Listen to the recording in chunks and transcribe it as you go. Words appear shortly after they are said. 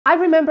I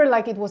remember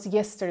like it was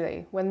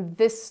yesterday when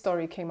this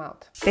story came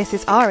out. This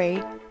is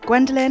Ari,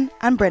 Gwendolyn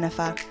and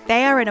Brynnifer.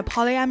 They are in a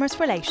polyamorous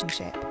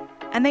relationship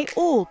and they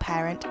all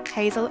parent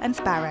Hazel and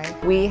Sparrow.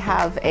 We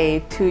have a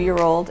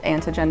 2-year-old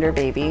anti-gender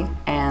baby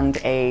and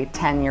a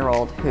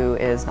 10-year-old who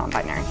is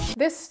non-binary.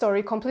 This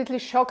story completely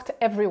shocked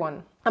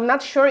everyone. I'm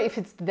not sure if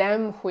it's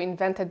them who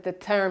invented the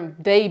term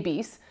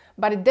babies,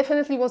 but it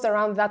definitely was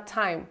around that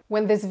time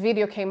when this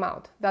video came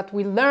out that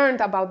we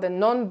learned about the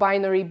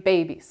non-binary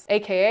babies,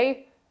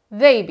 aka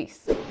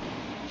babies.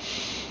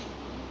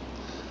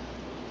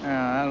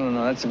 I don't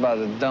know, that's about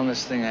the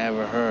dumbest thing I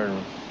ever heard.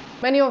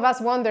 Many of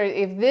us wondered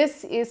if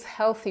this is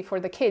healthy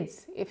for the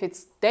kids, if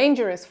it's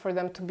dangerous for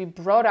them to be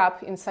brought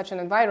up in such an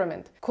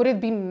environment. Could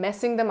it be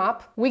messing them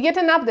up? We get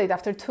an update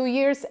after 2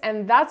 years,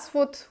 and that's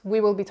what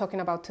we will be talking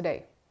about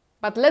today.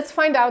 But let's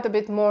find out a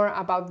bit more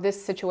about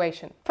this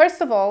situation. First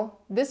of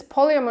all, this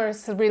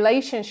polyamorous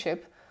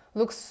relationship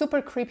looks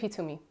super creepy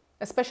to me,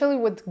 especially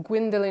with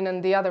Gwendolyn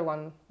and the other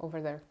one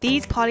over there.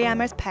 These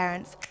polyamorous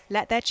parents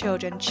let their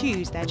children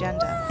choose their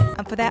gender.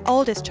 And for their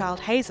oldest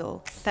child,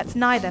 Hazel, that's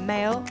neither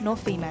male nor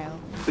female.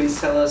 Please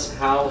tell us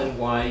how and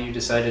why you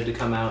decided to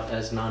come out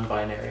as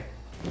non-binary.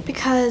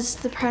 Because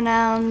the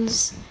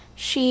pronouns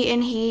she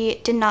and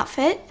he did not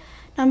fit.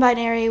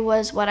 Non-binary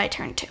was what I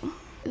turned to,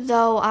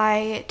 though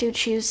I do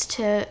choose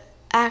to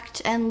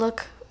act and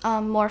look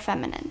more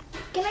feminine.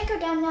 Can I go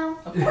down now?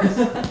 Of course.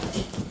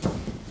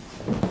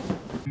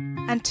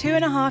 And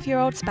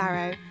 2.5-year-old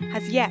Sparrow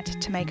has yet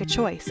to make a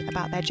choice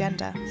about their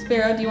gender.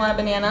 Sparrow, do you want a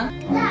banana?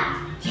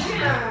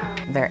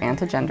 They're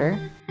anti-gender,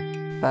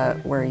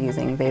 but we're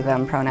using they,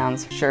 them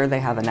pronouns. Sure, they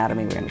have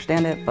anatomy, we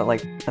understand it, but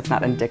like that's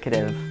not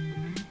indicative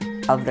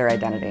of their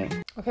identity.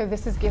 Okay,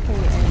 this is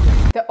getting me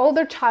angry. The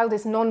older child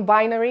is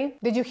non-binary.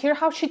 Did you hear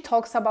how she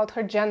talks about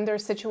her gender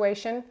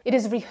situation? It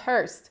is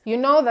rehearsed. You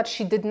know that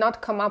she did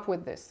not come up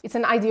with this. It's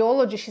an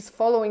ideology she's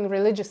following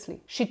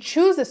religiously. She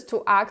chooses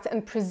to act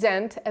and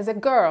present as a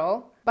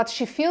girl, but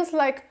she feels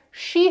like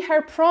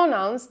her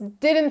pronouns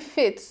didn't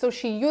fit, so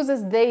she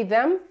uses they,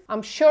 them.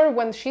 I'm sure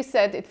when she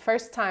said it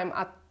first time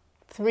at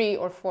 3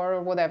 or 4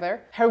 or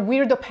whatever, her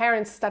weirdo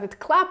parents started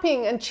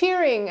clapping and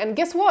cheering, and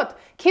guess what?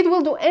 Kid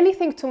will do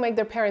anything to make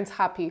their parents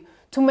happy,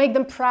 to make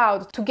them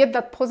proud, to get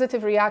that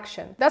positive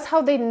reaction. That's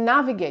how they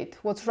navigate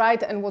what's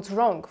right and what's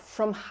wrong,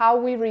 from how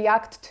we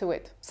react to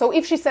it. So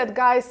if she said,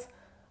 guys,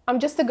 I'm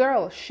just a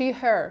girl, she,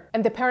 her,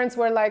 and the parents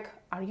were like,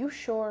 are you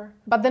sure?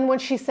 But then when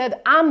she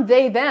said, I'm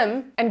they,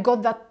 them, and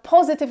got that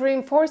positive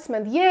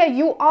reinforcement, yeah,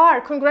 you are,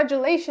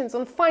 congratulations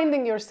on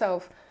finding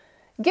yourself.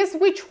 Guess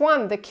which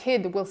one the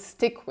kid will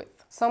stick with?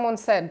 Someone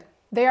said,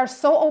 they are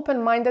so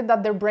open-minded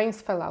that their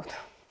brains fell out.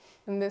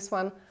 In this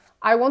one,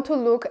 I want to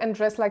look and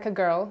dress like a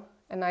girl,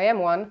 and I am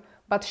one,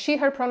 but she,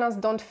 her pronouns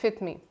don't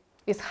fit me.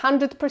 It's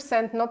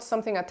 100% not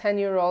something a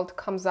 10-year-old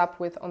comes up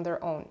with on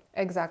their own.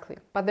 Exactly.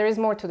 But there is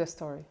more to the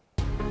story.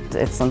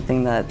 It's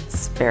something that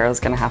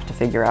Sparrow's gonna have to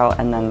figure out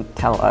and then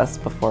tell us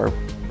before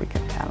we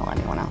can tell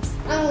anyone else.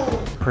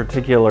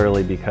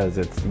 Particularly because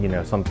it's, you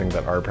know, something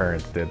that our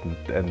parents did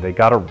and they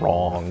got it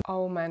wrong.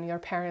 Oh man, your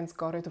parents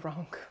got it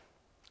wrong.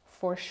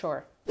 For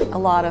sure. A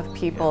lot of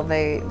people,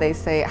 they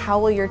say, how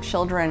will your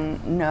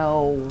children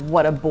know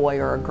what a boy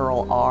or a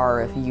girl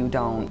are if you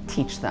don't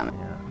teach them?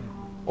 Yeah.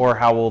 Or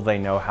how will they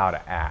know how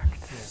to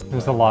act?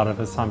 There's a lot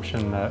of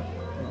assumption that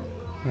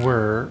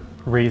we're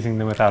raising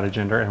them without a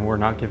gender and we're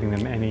not giving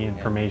them any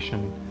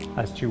information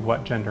as to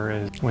what gender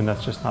is, when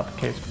that's just not the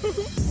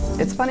case.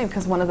 It's funny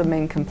because one of the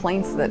main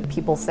complaints that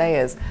people say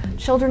is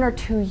children are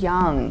too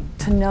young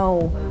to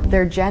know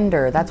their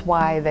gender. That's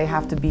why they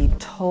have to be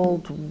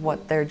told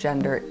what their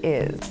gender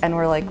is. And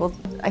we're like, well,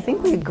 I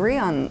think we agree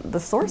on the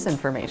source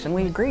information.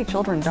 We agree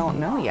children don't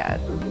know yet,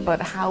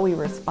 but how we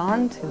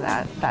respond to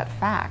that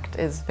fact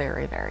is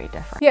very, very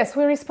different. Yes,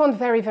 we respond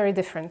very, very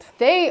different.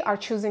 They are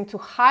choosing to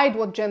hide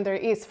what gender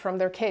is from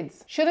their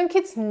kids. Shouldn't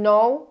kids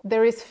know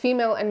there is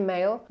female and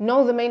male,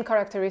 know the main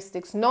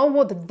characteristics, know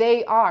what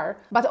they are,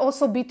 but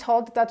also be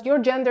taught that your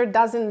gender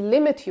doesn't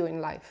limit you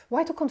in life?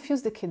 Why to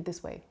confuse the kid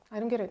this way? I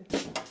don't get it.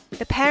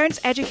 The parents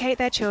educate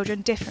their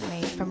children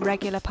differently from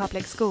regular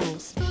public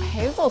schools.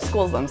 Hazel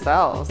schools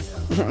themselves.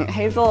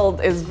 Hazel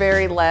is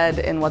very led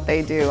in what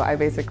they do. I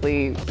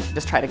basically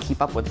just try to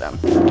keep up with them.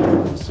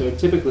 So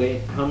typically,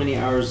 how many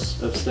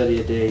hours of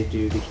study a day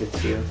do the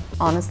kids do?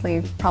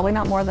 Honestly, probably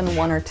not more than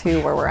 1 or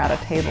 2 where we're at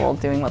a table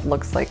doing what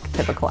looks like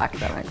typical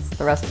academics.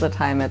 The rest of the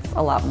time it's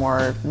a lot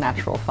more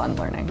natural, fun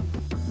learning.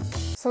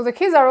 So the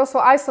kids are also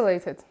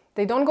isolated.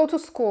 They don't go to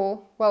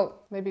school.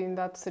 Well, maybe in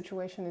that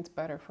situation it's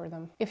better for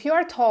them. If you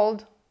are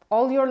told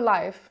all your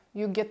life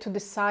you get to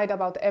decide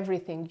about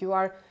everything, you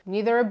are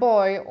neither a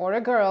boy or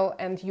a girl,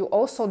 and you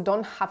also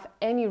don't have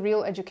any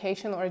real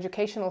education or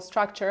educational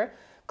structure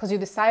because you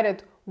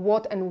decided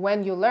what and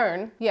when you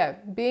learn, yeah,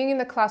 being in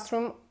the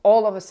classroom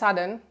all of a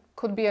sudden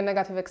could be a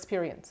negative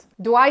experience.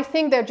 Do I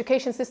think the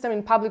education system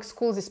in public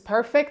schools is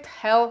perfect?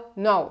 Hell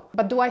no.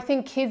 But do I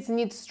think kids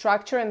need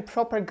structure and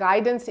proper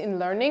guidance in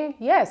learning?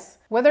 Yes.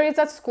 Whether it's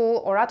at school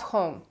or at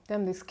home.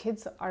 Damn, these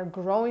kids are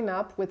growing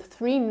up with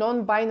 3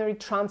 non-binary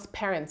trans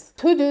parents,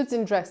 2 dudes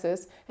in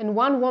dresses, and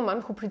 1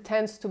 woman who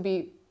pretends to be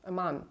a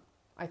man,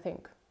 I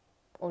think.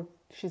 Or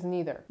she's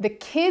neither. The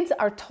kids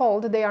are told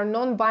they are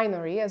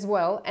non-binary as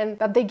well, and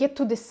that they get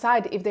to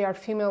decide if they are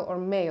female or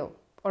male,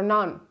 or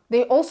none.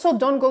 They also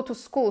don't go to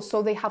school,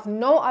 so they have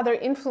no other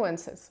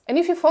influences. And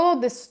if you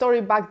followed this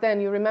story back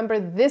then, you remember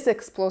this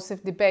explosive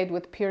debate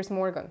with Piers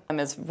Morgan.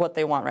 Is what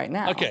they want right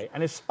now. Okay,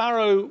 and if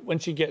Sparrow, when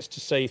she gets to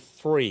say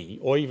 3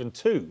 or even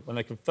 2, when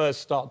they can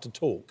first start to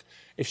talk,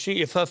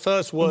 if her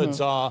first words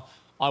are,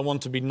 I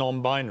want to be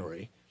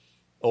non-binary,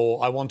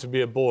 or I want to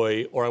be a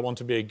boy, or I want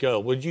to be a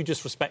girl, would you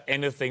just respect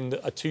anything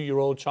that a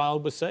 2-year-old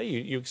child would say?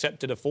 You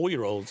accepted a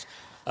 4-year-old's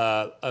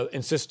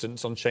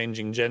insistence on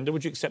changing gender.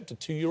 Would you accept a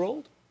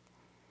 2-year-old?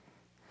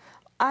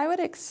 I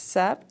would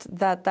accept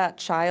that that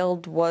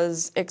child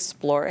was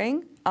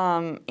exploring.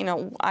 You know,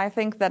 I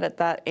think that at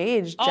that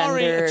age, gender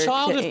Ari, a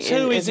child of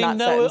 2 is not in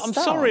set no. in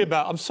stone.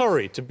 I'm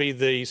sorry to be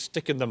the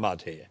stick in the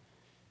mud here.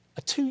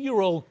 A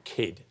 2-year-old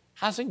kid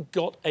hasn't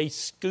got a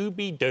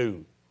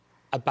Scooby-Doo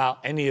about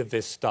any of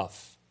this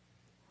stuff.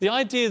 The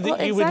idea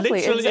that you would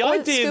literally, the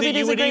idea that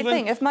you would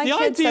even, if my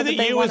kids said that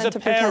they wanted to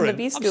pretend to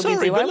be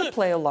Scooby-Doo, I would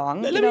play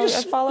along. You know,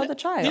 I'd follow the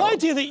child. The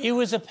idea that you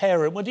as a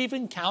parent would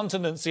even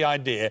countenance the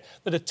idea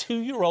that a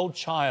 2-year-old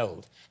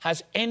child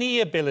has any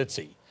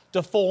ability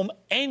to form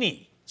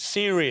any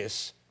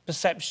serious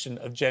perception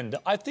of gender,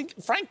 I think,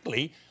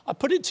 frankly, I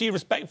put it to you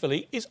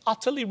respectfully, is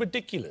utterly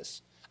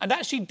ridiculous. And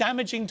actually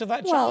damaging to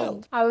that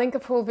child. I'll link a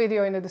full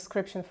video in the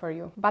description for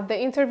you. But the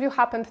interview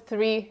happened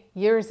 3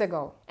 years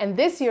ago. And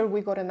this year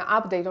we got an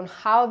update on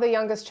how the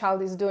youngest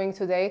child is doing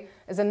today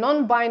as a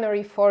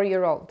non-binary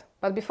 4-year-old.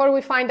 But before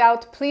we find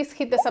out, please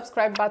hit the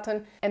subscribe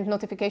button and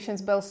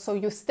notifications bell so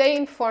you stay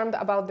informed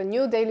about the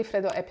new Daily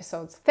Freddo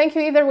episodes. Thank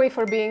you either way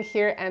for being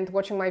here and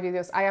watching my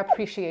videos. I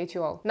appreciate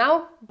you all.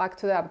 Now, back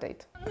to the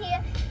update.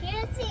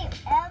 You see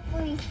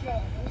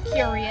everything.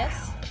 Curious.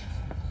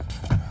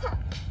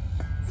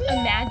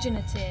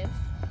 Imaginative.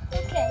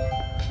 Okay,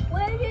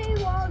 where do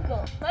you want to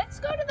go? Let's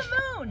go to the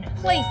moon.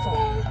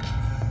 Playful.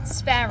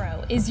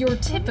 Sparrow is your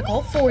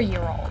typical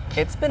 4-year-old.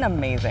 It's been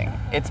amazing.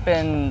 It's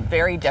been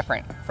very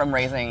different from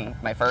raising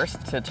my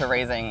first to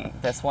raising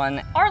this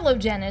one. Arlo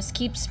Dennis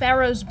keeps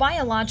Sparrow's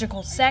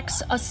biological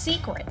sex a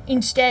secret,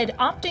 instead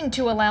opting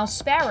to allow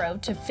Sparrow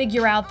to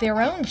figure out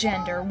their own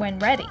gender when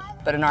ready.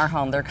 But in our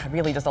home, they're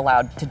really just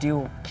allowed to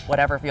do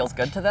whatever feels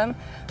good to them.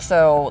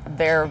 So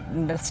they're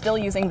still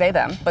using they,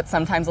 them, but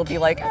sometimes they'll be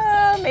like,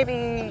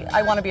 maybe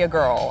I want to be a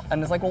girl.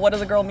 And it's like, well, what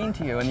does a girl mean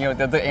to you? And you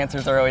know, the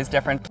answers are always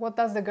different. What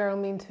does the girl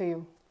mean to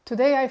you?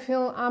 Today I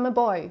feel I'm a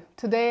boy.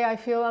 Today I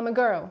feel I'm a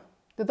girl.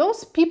 Do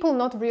those people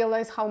not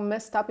realize how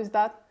messed up is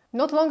that?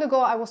 Not long ago,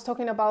 I was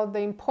talking about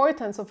the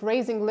importance of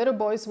raising little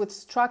boys with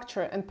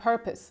structure and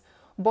purpose.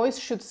 Boys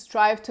should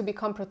strive to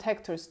become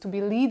protectors, to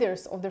be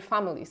leaders of their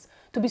families,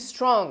 to be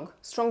strong,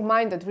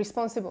 strong-minded,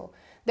 responsible.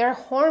 There are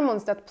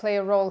hormones that play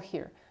a role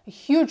here, a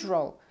huge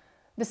role.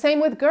 The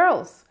same with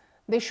girls.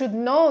 They should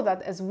know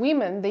that as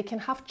women, they can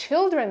have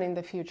children in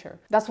the future.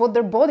 That's what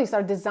their bodies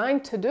are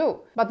designed to do.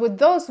 But with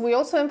those, we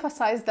also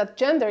emphasize that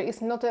gender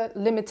is not a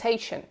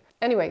limitation.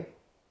 Anyway,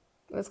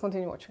 let's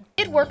continue watching.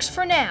 It works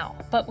for now,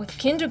 but with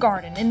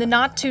kindergarten in the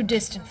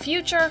not-too-distant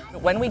future...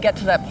 When we get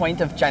to that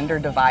point of gender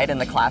divide in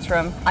the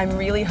classroom, I'm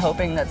really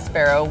hoping that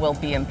Sparrow will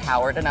be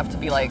empowered enough to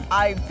be like,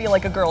 I feel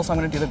like a girl, so I'm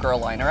going to do the girl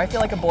line, or I feel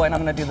like a boy, and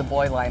I'm going to do the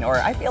boy line, or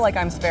I feel like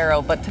I'm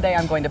Sparrow, but today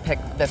I'm going to pick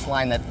this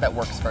line that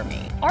works for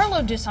me.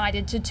 Arlo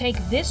decided to take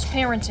this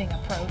parenting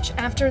approach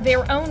after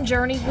their own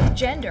journey with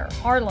gender.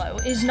 Arlo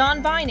is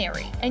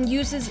non-binary and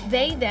uses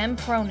they-them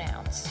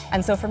pronouns.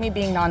 And so for me,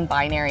 being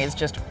non-binary is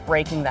just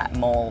breaking that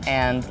mold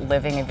and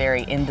living a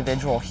very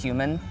individual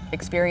human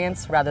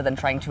experience rather than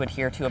trying to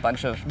adhere to a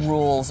bunch of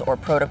rules or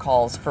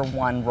protocols for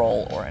one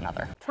role or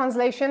another.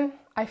 Translation: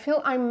 I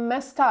feel I'm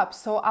messed up,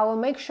 so I'll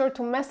make sure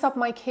to mess up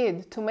my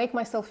kid to make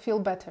myself feel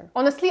better.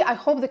 Honestly, I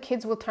hope the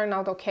kids will turn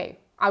out okay.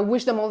 I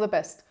wish them all the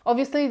best.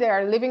 Obviously, they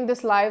are living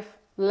this life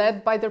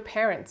led by their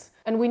parents.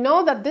 And we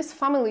know that this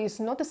family is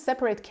not a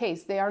separate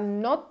case. They are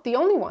not the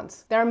only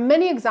ones. There are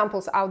many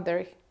examples out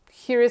there.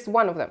 Here is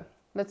one of them.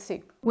 Let's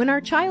see. When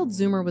our child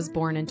Zoomer was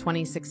born in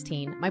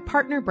 2016, my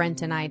partner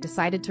Brent and I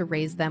decided to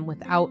raise them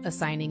without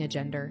assigning a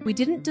gender. We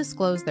didn't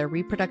disclose their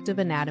reproductive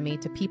anatomy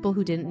to people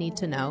who didn't need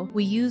to know.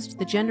 We used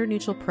the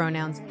gender-neutral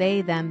pronouns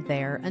they, them,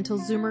 their until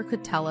Zoomer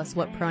could tell us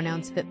what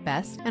pronouns fit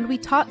best, and we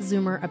taught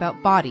Zoomer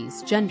about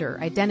bodies, gender,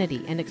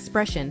 identity, and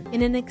expression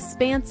in an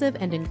expansive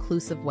and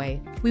inclusive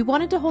way. We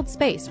wanted to hold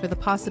space for the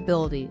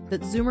possibility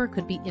that Zoomer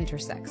could be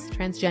intersex,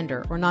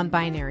 transgender, or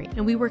non-binary,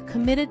 and we were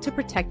committed to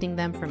protecting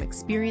them from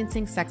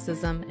experiencing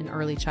sexism in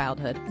early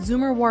childhood.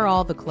 Zoomer wore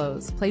all the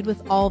clothes, played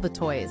with all the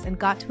toys, and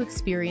got to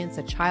experience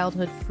a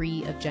childhood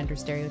free of gender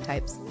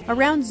stereotypes.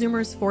 Around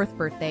Zoomer's 4th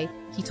birthday,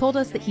 He told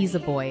us that he's a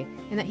boy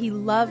and that he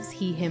loves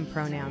he/him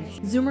pronouns.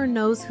 Zoomer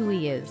knows who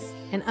he is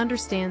and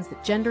understands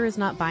that gender is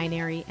not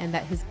binary and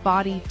that his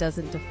body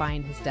doesn't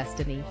define his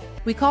destiny.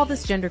 We call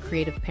this gender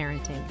creative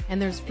parenting,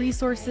 and there's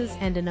resources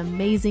and an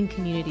amazing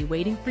community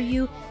waiting for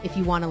you if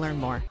you want to learn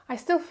more. I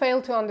still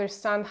fail to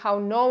understand how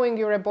knowing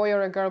you're a boy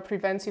or a girl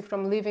prevents you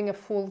from living a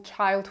full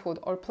childhood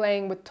or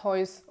playing with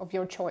toys of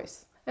your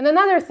choice. And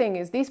another thing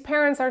is, these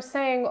parents are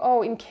saying,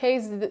 oh, in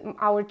case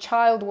our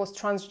child was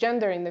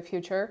transgender in the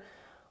future,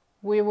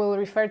 we will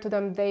refer to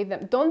them they,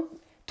 them.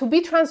 To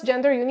be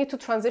transgender, you need to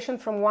transition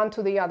from one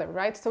to the other,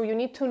 right? So you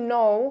need to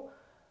know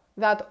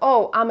that,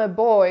 oh, I'm a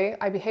boy,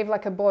 I behave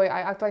like a boy,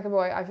 I act like a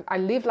boy, I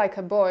live like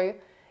a boy.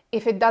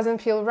 If it doesn't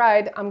feel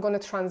right, I'm going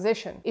to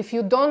transition. If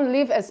you don't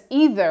live as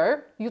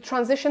either, you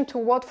transition to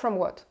what from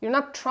what? You're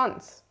not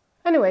trans.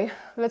 Anyway,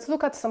 let's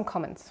look at some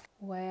comments.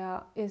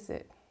 Where is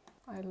it?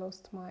 I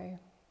lost my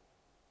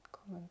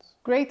comments.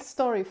 Great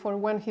story for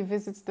when he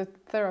visits the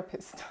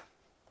therapist.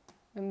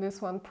 And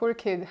this one, poor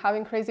kid,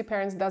 having crazy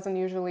parents doesn't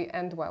usually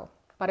end well.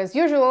 But as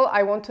usual,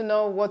 I want to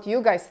know what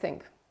you guys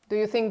think. Do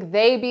you think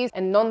babies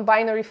and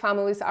non-binary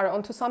families are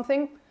onto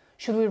something?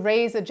 Should we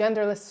raise a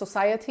genderless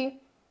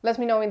society? Let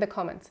me know in the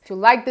comments. If you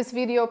like this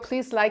video,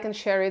 please like and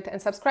share it, and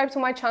subscribe to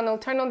my channel,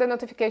 turn on the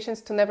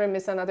notifications to never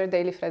miss another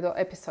Daily Freddo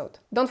episode.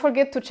 Don't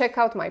forget to check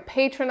out my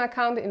Patreon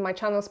account in my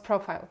channel's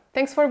profile.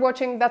 Thanks for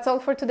watching, that's all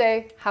for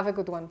today, have a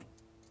good one.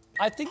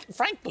 I think,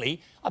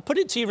 frankly, I put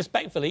it to you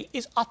respectfully,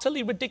 is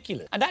utterly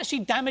ridiculous and actually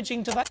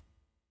damaging to that.